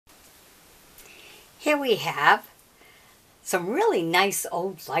Here we have some really nice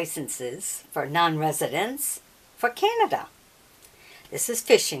old licenses for non-residents for Canada. This is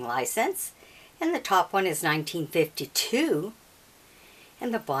fishing license, and the top one is 1952,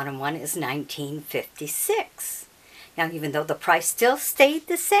 and the bottom one is 1956. Now, even though the price still stayed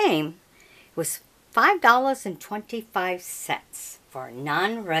the same, it was $5.25 for a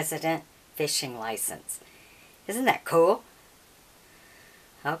non-resident fishing license. Isn't that cool?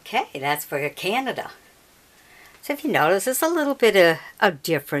 Okay, that's for Canada. So if you notice, there's a little bit of a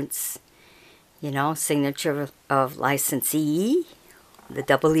difference. You know, signature of licensee, the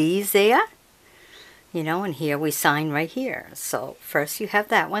double E's there. You know, and here we sign right here. So first you have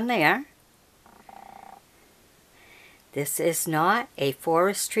that one there. This is not a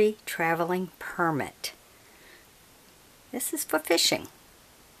forestry traveling permit. This is for fishing.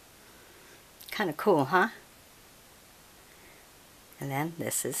 Kind of cool, huh? And then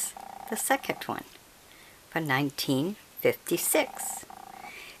this is the second one for 1956.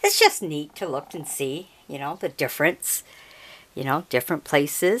 It's just neat to look and see, you know, the difference, you know, different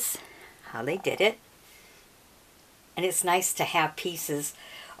places, how they did it. And it's nice to have pieces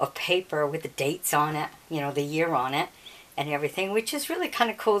of paper with the dates on it, you know, the year on it and everything, which is really kind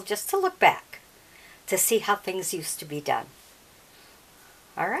of cool just to look back, to see how things used to be done.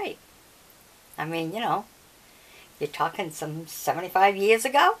 All right. I mean, you know, you're talking some 75 years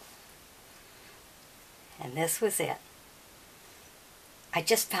ago. And this was it. I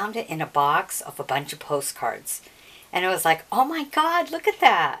just found it in a box of a bunch of postcards. And I was like, oh my God, look at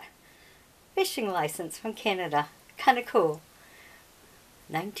that. Fishing license from Canada. Kind of cool.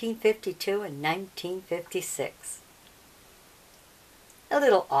 1952 and 1956. A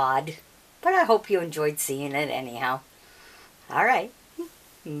little odd, but I hope you enjoyed seeing it anyhow. All right.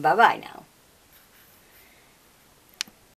 Bye-bye now.